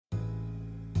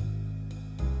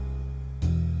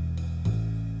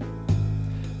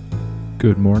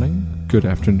Good morning, good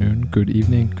afternoon, good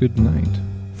evening, good night,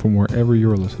 from wherever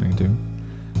you're listening to.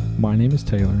 My name is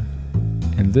Taylor,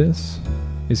 and this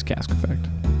is Cask Effect.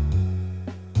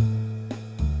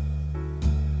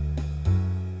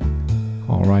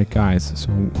 Alright guys,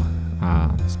 so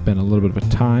it's been a little bit of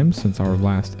a time since our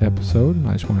last episode, and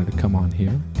I just wanted to come on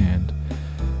here and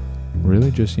really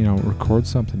just, record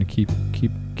something to keep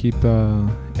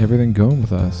everything going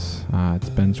with us. It's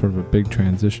been sort of a big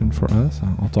transition for us.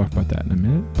 I'll talk about that in a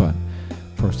minute, but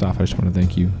first off, I just want to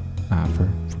thank you for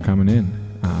coming in,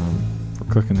 for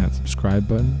clicking that subscribe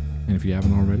button, and if you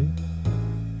haven't already,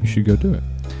 you should go do it.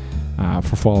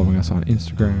 For following us on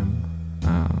Instagram,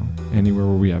 anywhere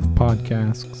where we have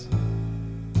podcasts,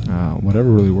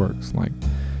 whatever really works.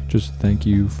 Just thank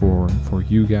you for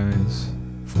you guys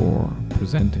for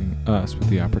presenting us with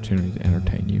the opportunity to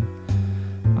entertain you.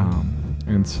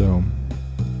 And so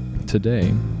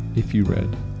today, if you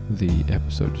read the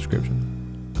episode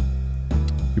description,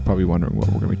 you're probably wondering what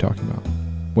we're going to be talking about.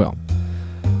 Well,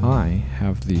 I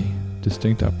have the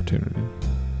distinct opportunity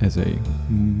as a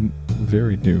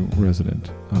very new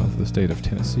resident of the state of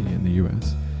Tennessee in the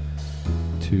U.S.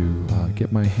 to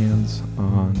get my hands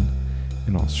on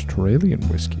an Australian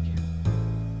whiskey.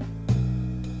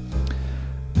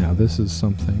 Now, this is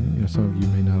something, some of you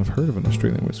may not have heard of an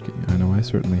Australian whiskey. I know I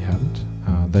certainly haven't.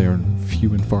 They are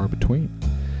few and far between.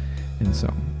 And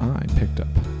so I picked up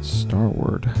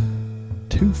Starward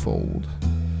Twofold,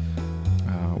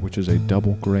 which is a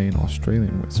double grain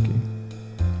Australian whiskey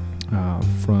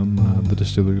from the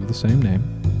distillery of the same name.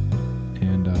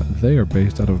 And they are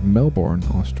based out of Melbourne,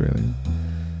 Australia.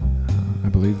 I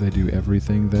believe they do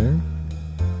everything there,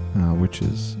 which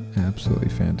is absolutely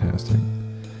fantastic.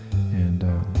 And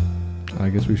I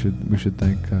guess we should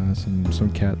thank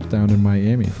some cats down in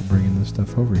Miami for bringing this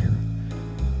stuff over here.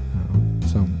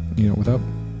 So without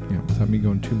me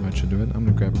going too much into it, I'm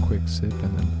gonna grab a quick sip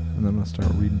and then I'm gonna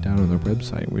start reading down on their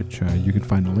website, which you can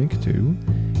find a link to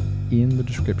in the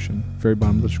description. Very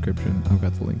bottom of the description, I've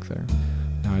got the link there.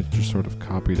 Now I just sort of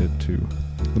copied it to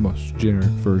the most generic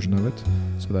version of it,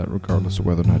 so that regardless of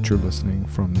whether or not you're listening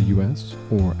from the U.S.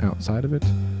 or outside of it,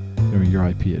 your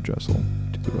IP address will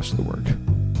do the rest of the work.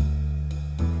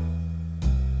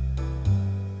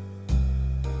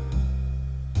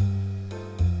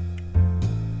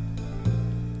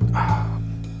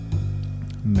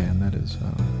 Man, that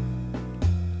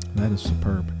is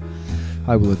superb.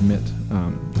 I will admit,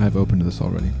 I've opened this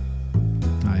already.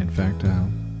 I, in fact,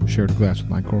 shared a glass with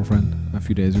my girlfriend a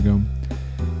few days ago,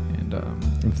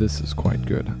 and this is quite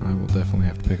good. I will definitely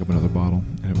have to pick up another bottle,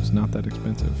 and it was not that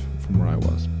expensive from where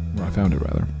I found it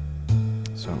rather.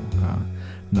 So,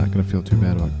 not going to feel too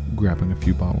bad about grabbing a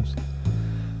few bottles.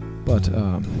 But,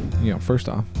 first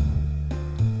off,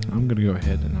 I'm going to go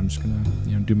ahead and I'm just going to,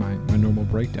 do my normal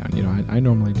breakdown. I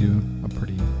normally do a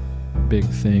pretty big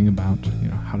thing about,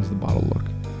 how does the bottle look?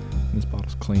 And this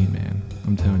bottle's clean, man.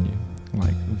 I'm telling you.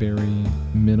 Very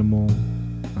minimal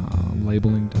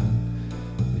labeling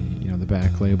done. The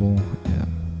back label,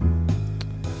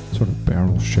 sort of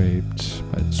barrel shaped,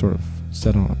 but sort of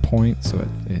set on a point, so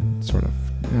it sort of,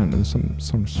 there's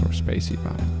some sort of spacey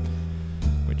about it,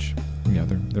 which,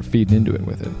 they're feeding into it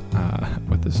with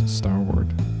with this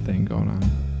Starward thing going on.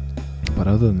 But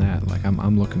other than that,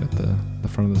 I'm looking at the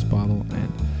front of this bottle,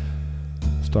 and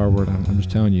Starward, I'm just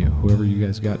telling you, whoever you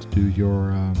guys got to do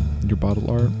your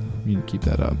bottle art, you need to keep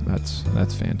that up.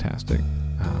 That's fantastic.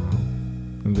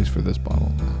 At least for this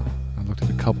bottle. I looked at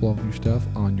a couple of your stuff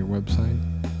on your website.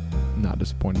 Not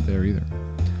disappointed there either.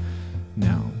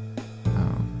 Now,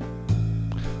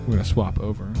 we're going to swap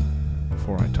over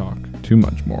before I talk too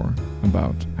much more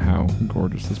about how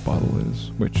gorgeous this bottle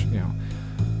is, which,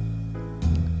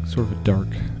 sort of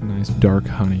a nice dark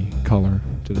honey color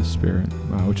to the spirit,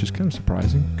 which is kind of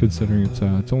surprising considering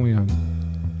it's only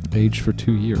aged for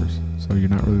 2 years, so you're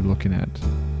not really looking at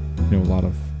a lot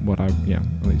of what at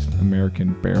least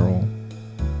American barrel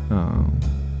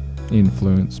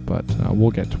influence, but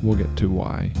we'll get to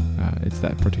why it's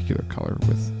that particular color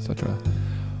with such a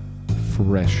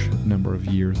fresh number of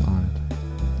years on it.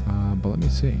 But let me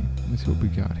see what we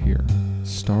got here.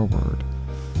 Starward,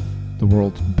 the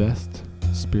world's best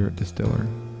spirit distiller.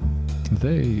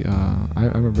 They I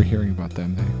remember hearing about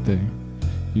them.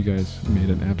 You guys made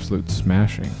an absolute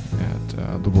smashing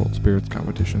at the World Spirits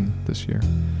Competition this year.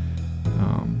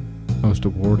 Most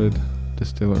awarded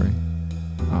distillery.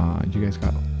 You guys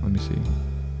got,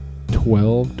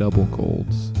 12 double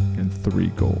golds and 3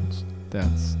 golds.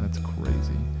 That's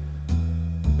crazy.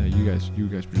 You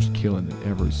guys were just killing it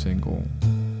every single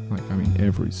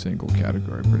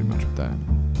category pretty much with that.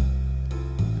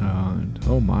 And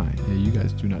oh my, yeah, you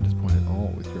guys do not disappoint at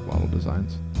all with your bottle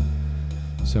designs.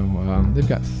 So they've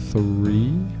got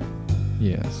three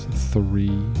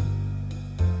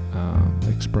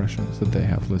expressions that they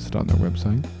have listed on their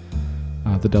website.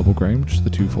 The double grain, which is the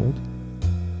twofold.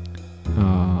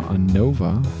 A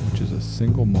Nova, which is a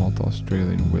single malt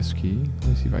Australian whiskey. Let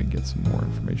me see if I can get some more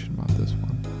information about this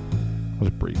one. I'll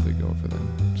just briefly go over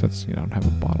them, since I don't have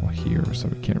a bottle here, so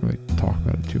we can't really talk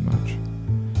about it too much.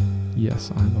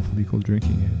 Yes, I'm of legal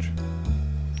drinking age.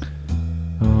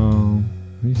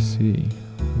 Let me see.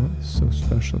 What is so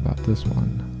special about this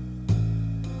one?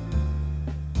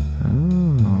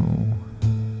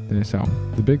 Oh. So,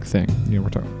 the big thing, we're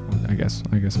talking, I guess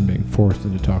I'm being forced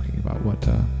into talking about what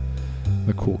the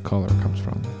cool color comes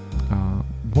from.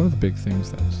 One of the big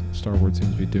things that Starward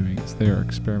seems to be doing is they're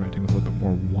experimenting with a little bit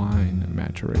more wine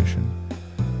maturation.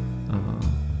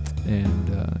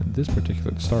 This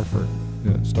particular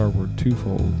Starward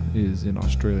Twofold is in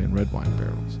Australian red wine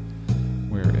barrels,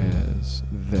 whereas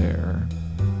their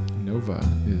Nova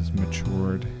is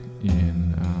matured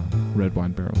in red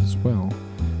wine barrels as well,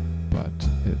 but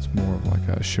it's more of like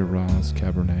a Shiraz,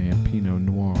 Cabernet, and Pinot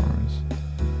Noirs.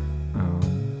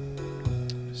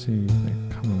 See if they're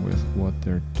coming with what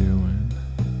they're doing.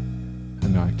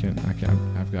 And no,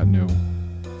 I've got no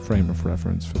frame of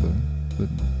reference for the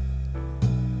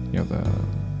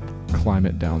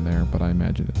climate down there, but I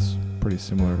imagine it's pretty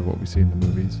similar to what we see in the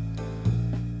movies.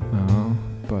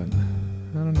 But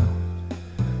I don't know.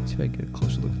 See if I can get a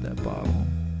closer look at that bottle.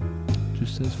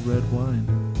 Just says red wine.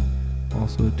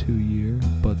 Also a 2-year,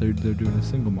 but they're doing a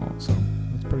single malt, so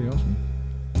that's pretty awesome.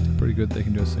 Pretty good they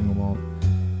can do a single malt.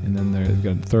 And then they've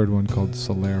got a third one called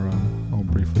Solera I'll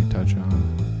briefly touch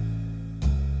on.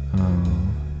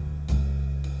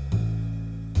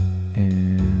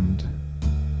 And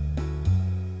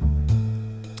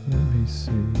let me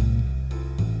see.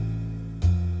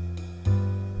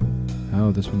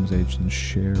 Oh, this one's aged in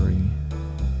sherry.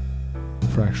 A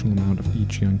fractional amount of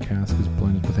each young cask is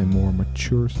blended with a more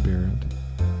mature spirit.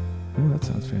 Oh, that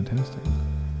sounds fantastic.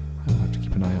 I'll have to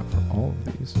keep an eye out for all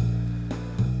of these.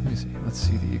 Let me see. Let's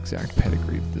see the exact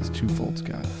pedigree that this twofold's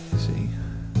got. Let's see.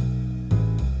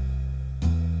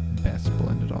 Best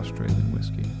blended Australian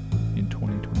whiskey in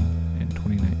 2020 and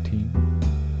 2019.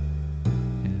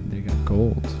 And they got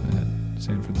golds at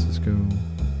San Francisco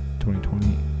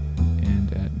 2020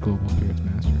 and at Global Spirits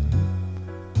Master.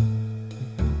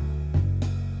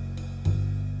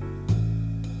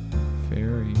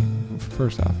 Very.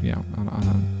 First off, on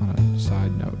a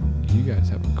side note, you guys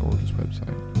have a gorgeous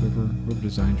website. Whoever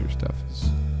designed your stuff is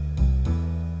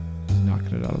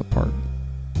knocking it out of the park.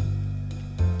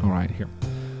 Alright, here.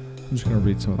 I'm just going to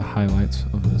read some of the highlights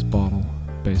of this bottle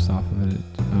based off of it.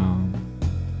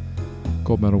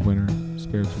 Gold medal winner,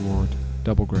 Spirits Award,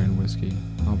 double grain whiskey.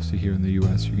 Obviously here in the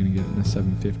US you're going to get it in a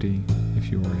 750. If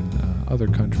you're in other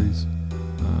countries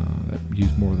that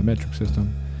use more of the metric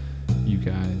system, you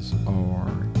guys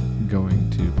are going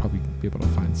to probably be able to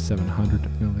find 700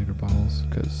 milliliter bottles,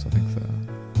 because I think the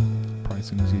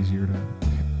pricing is easier to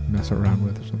mess around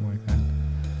with or something like that.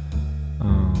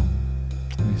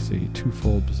 Let me see.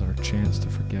 Twofold was our chance to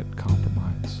forget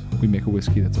compromise. We make a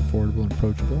whiskey that's affordable and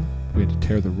approachable. We had to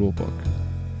tear the rule book.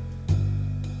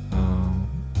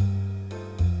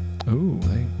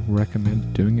 They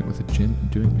recommend doing it with a gin,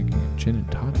 making a gin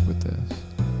and tonic with this.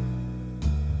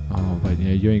 Oh, but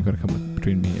yeah, you ain't gonna come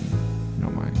between me and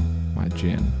my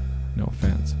gin. No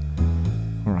offense.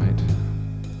 All right,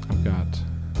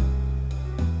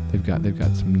 they've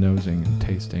got some nosing and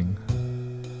tasting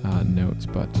notes,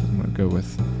 but I'm gonna go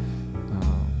with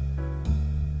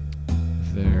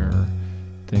their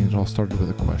thing. It all started with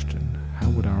a question: how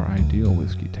would our ideal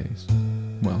whiskey taste?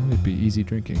 Well, it'd be easy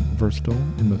drinking, versatile,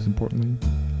 and most importantly,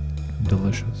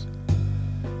 delicious.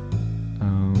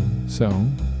 So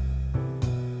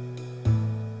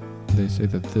they say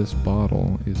that this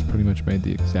bottle is pretty much made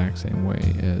the exact same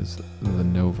way as the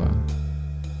Nova,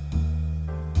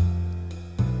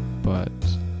 but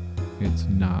it's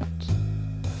not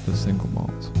the single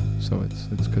malt. So it's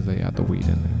because they add the wheat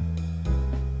in there.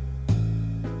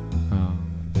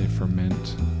 They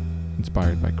ferment,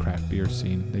 inspired by craft beer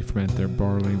scene. They ferment their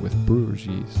barley with brewer's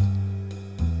yeast,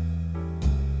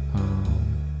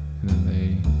 and then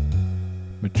they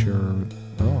mature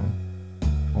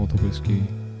all the whiskey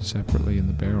separately in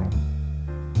the barrel,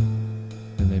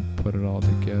 and they put it all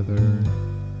together.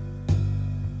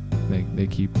 They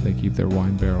keep their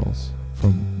wine barrels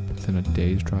from within a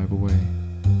day's drive away.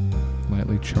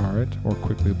 Lightly char it or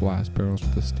quickly blast barrels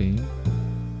with the steam,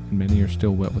 and many are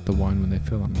still wet with the wine when they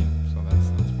fill them. Yeah, so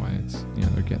that's why it's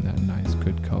they're getting that nice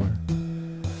good color.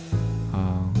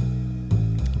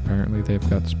 Hopefully they've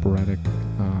got sporadic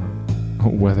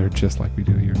weather just like we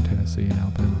do here in Tennessee and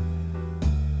Alabama.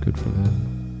 Good for them.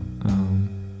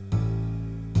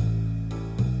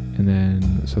 And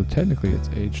then, so technically it's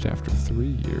aged after 3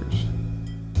 years.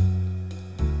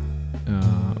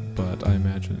 But I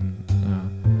imagine,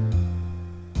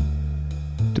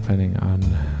 depending on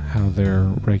how their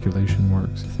regulation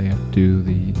works, if they have to do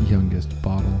the youngest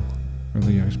bottle or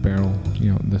the youngest barrel,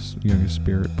 this youngest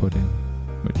spirit put in,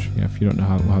 which, if you don't know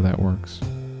how that works,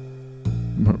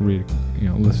 read,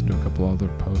 listen to a couple other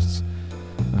posts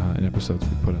and episodes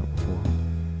we put out before.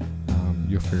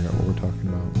 You'll figure out what we're talking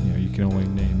about. You can only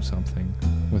name something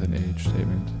with an age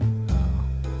statement,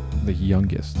 the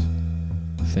youngest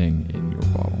thing in your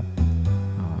bottle,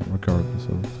 regardless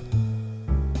of,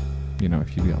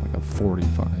 if you got like a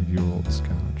 45-year-old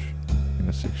scotch and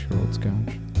a 6-year-old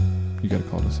scotch, you gotta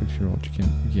call it a 6-year-old. You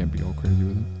can't be all crazy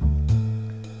with it.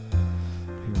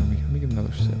 Here, let me get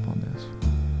another sip on this.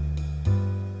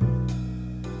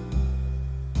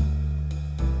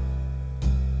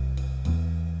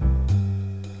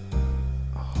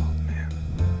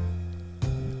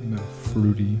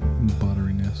 Fruity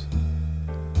butteriness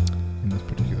in this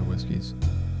particular whiskeys.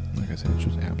 Like I said, it's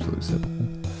just absolutely sippable.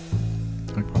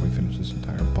 I could probably finish this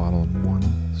entire bottle in one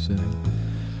sitting,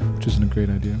 which isn't a great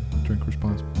idea. Drink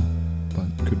responsibly, but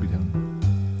could be done.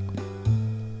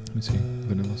 Let me see,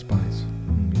 vanilla spice.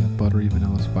 Yeah, buttery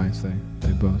vanilla spice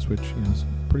they boast, which is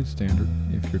pretty standard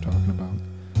if you're talking about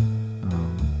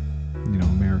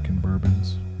American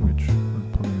bourbons, which are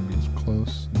probably going to be as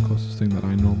close. The closest thing that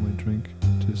I normally drink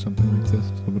to something like this, it's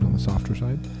a little bit on the softer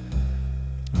side.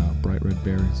 Bright red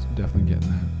berries, definitely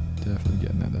getting that.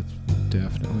 That's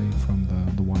definitely from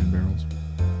the wine barrels.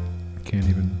 Can't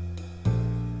even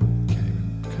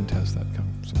contest that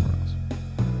coming from somewhere else.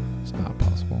 It's not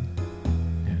possible.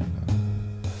 And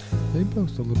they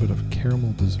boast a little bit of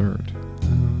caramel dessert.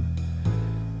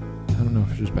 I don't know if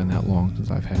it's just been that long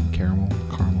since I've had caramel,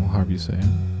 however you say it,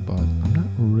 but I'm not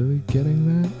really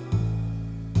getting that.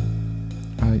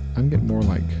 I'm getting more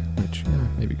like, which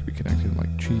maybe could be connected to like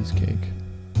cheesecake.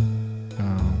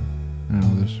 I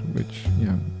know this, which,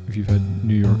 if you've had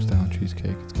New York style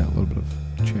cheesecake, it's got a little bit of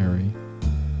cherry,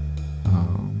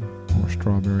 or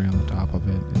strawberry on the top of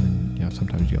it, and then,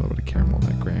 sometimes you get a little bit of caramel in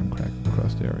that graham cracker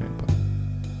crust area, but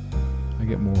I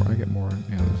get more,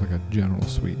 there's like a general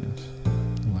sweetness,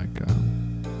 like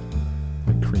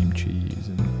cream cheese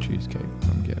and cheesecake that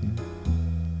I'm getting.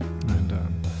 And,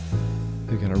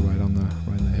 they got it right in the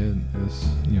head.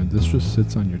 This just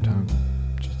sits on your tongue.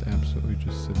 Just absolutely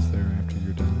just sits there after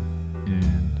you're done.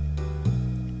 And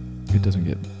it doesn't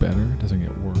get better, it doesn't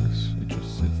get worse. It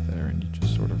just sits there and you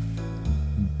just sort of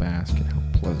bask in how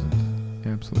pleasant,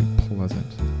 absolutely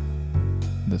pleasant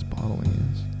this bottling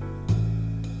is.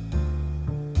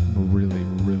 I'm really,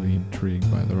 really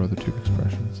intrigued by their other two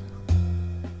expressions.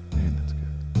 Man, that's good.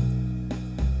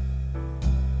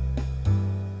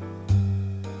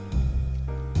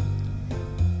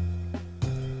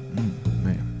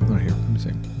 Let's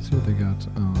see what they got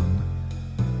on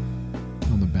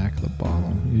the back of the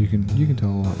bottle. You can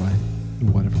tell a lot by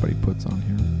what everybody puts on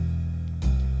here.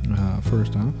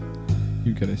 First off,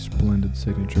 you get a splendid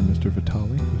signature, Mr.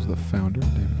 Vitale, who's the founder,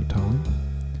 David Vitale.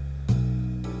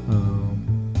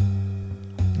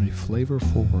 A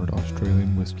flavor-forward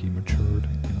Australian whiskey matured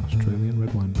in Australian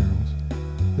red wine barrels.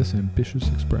 This ambitious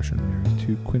expression marries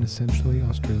two quintessentially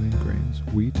Australian grains,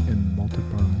 wheat and malted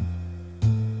barley.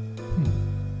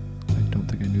 I don't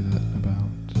think I knew that about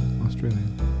Australia.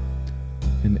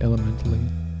 And elementally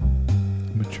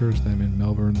matures them in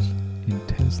Melbourne's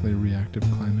intensely reactive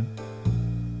climate.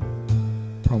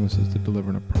 Promises to deliver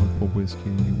an approachable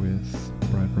whiskey with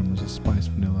bright aromas of spice,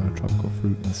 vanilla, tropical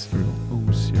fruit, and cereal.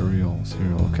 Oh, cereal.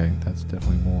 Okay, that's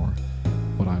definitely more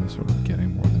what I was sort of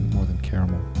getting, more than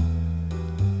caramel.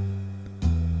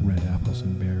 Red apples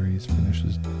and berries,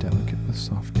 finishes delicate with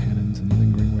soft tannins and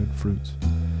lingering red fruits.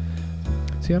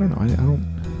 See, I don't know.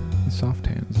 Soft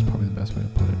tannins is probably the best way to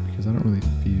put it, because I don't really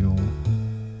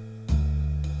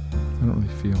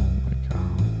feel like a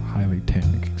highly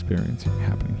tannic experience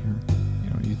happening here.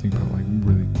 You think about like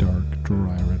really dark,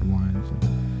 dry red wines and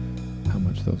how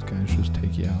much those guys just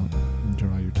take you out and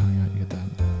dry your tongue out. You get that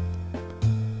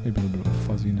maybe a little bit of a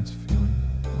fuzziness feeling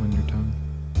on your tongue,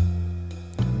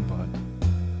 but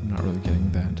I'm not really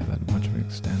getting that to that much of an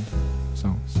extent.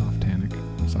 So soft tannins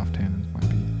might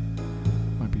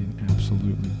be an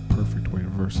absolutely perfect way to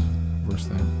verse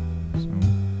that. So,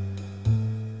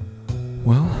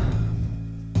 well,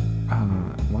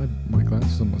 my glass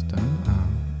is almost done.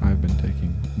 I've been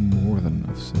taking more than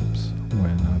enough sips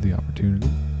when the opportunity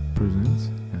presents,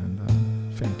 and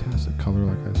fantastic color,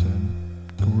 like I said,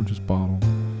 gorgeous bottle.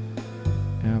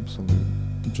 Absolute,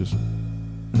 just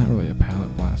not really a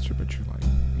palate blaster, but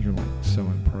you're like so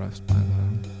impressed by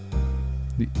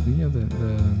the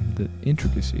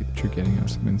intricacy that you're getting out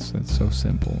of something that's so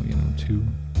simple. You know, two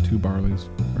barleys,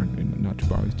 or not two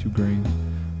barleys, 2 grains,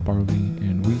 barley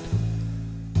and wheat.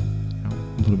 You know,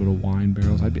 a little bit of wine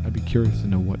barrels. I'd be curious to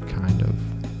know what kind of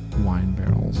wine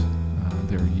barrels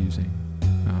they're using.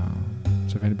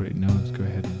 So if anybody knows, go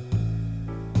ahead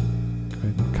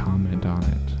and comment on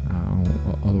it.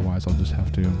 Otherwise, I'll just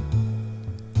have to,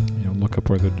 look up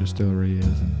where the distillery is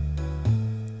and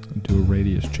do a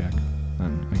radius check.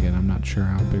 And again, I'm not sure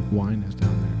how big wine is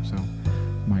down there, so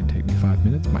it might take me 5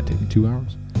 minutes, might take me 2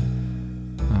 hours.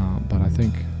 But I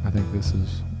think this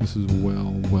is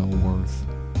well worth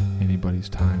anybody's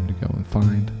time to go and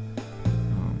find.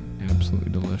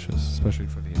 Absolutely delicious, especially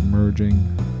for the emerging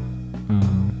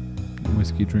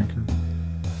whiskey drinker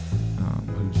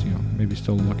who's maybe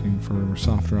still looking for a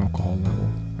softer alcohol level.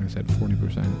 Like I said,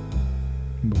 40%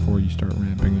 before you start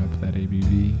ramping up that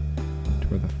ABV to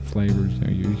where the flavors.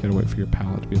 You gotta wait for your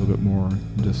palate to be a little bit more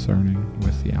discerning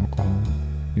with the alcohol.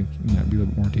 You be a little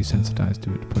bit more desensitized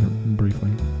to it, to put it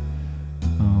briefly.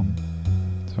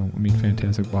 So I mean,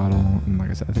 fantastic bottle, and like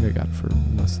I said, I think I got it for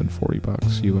less than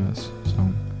 $40 US.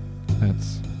 So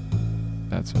that's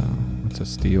a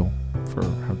steal for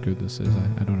how good this is.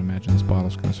 I don't imagine this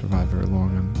bottle's going to survive very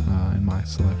long in my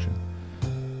selection.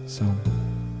 So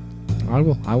I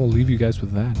will leave you guys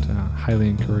with that. Highly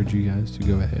encourage you guys to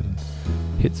go ahead and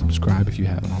hit subscribe if you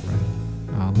haven't already.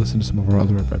 Listen to some of our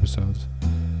other episodes.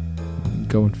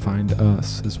 Go and find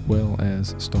us as well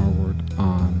as Starward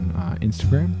on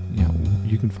Instagram.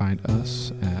 You can find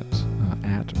us at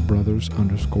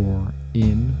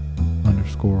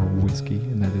brothers_in_whiskey,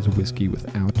 and that is whiskey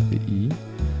without the E.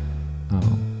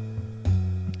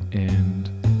 And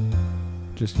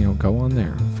just go on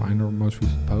there, find our most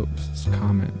recent posts,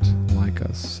 comment, like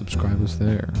us, subscribe us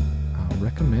there,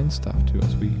 recommend stuff to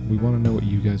us. We want to know what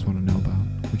you guys want to know about,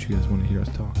 what you guys want to hear us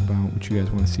talk about, what you guys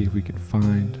want to see if we can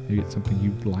find. Maybe it's something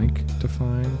you'd like to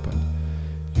find, but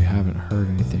you haven't heard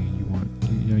anything.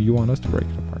 You want us to break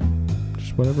it apart.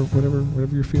 Just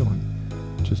whatever you're feeling.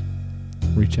 Just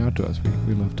reach out to us.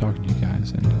 We love talking to you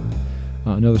guys. And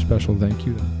another special thank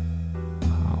you to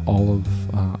all of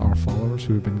our followers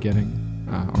who have been getting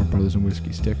our Brothers in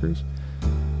Whiskey stickers,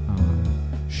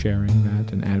 sharing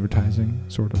that and advertising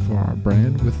sort of for our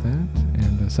brand with that,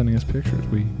 and sending us pictures.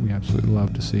 We absolutely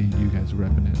love to see you guys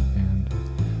repping it, and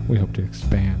we hope to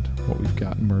expand what we've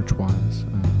got merch-wise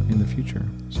in the future.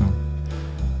 So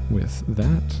with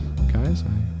that, guys,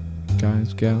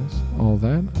 gals, all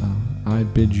that, I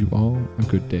bid you all a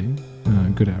good day,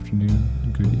 good afternoon,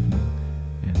 good evening,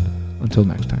 and until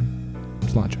next time,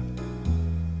 Slacha.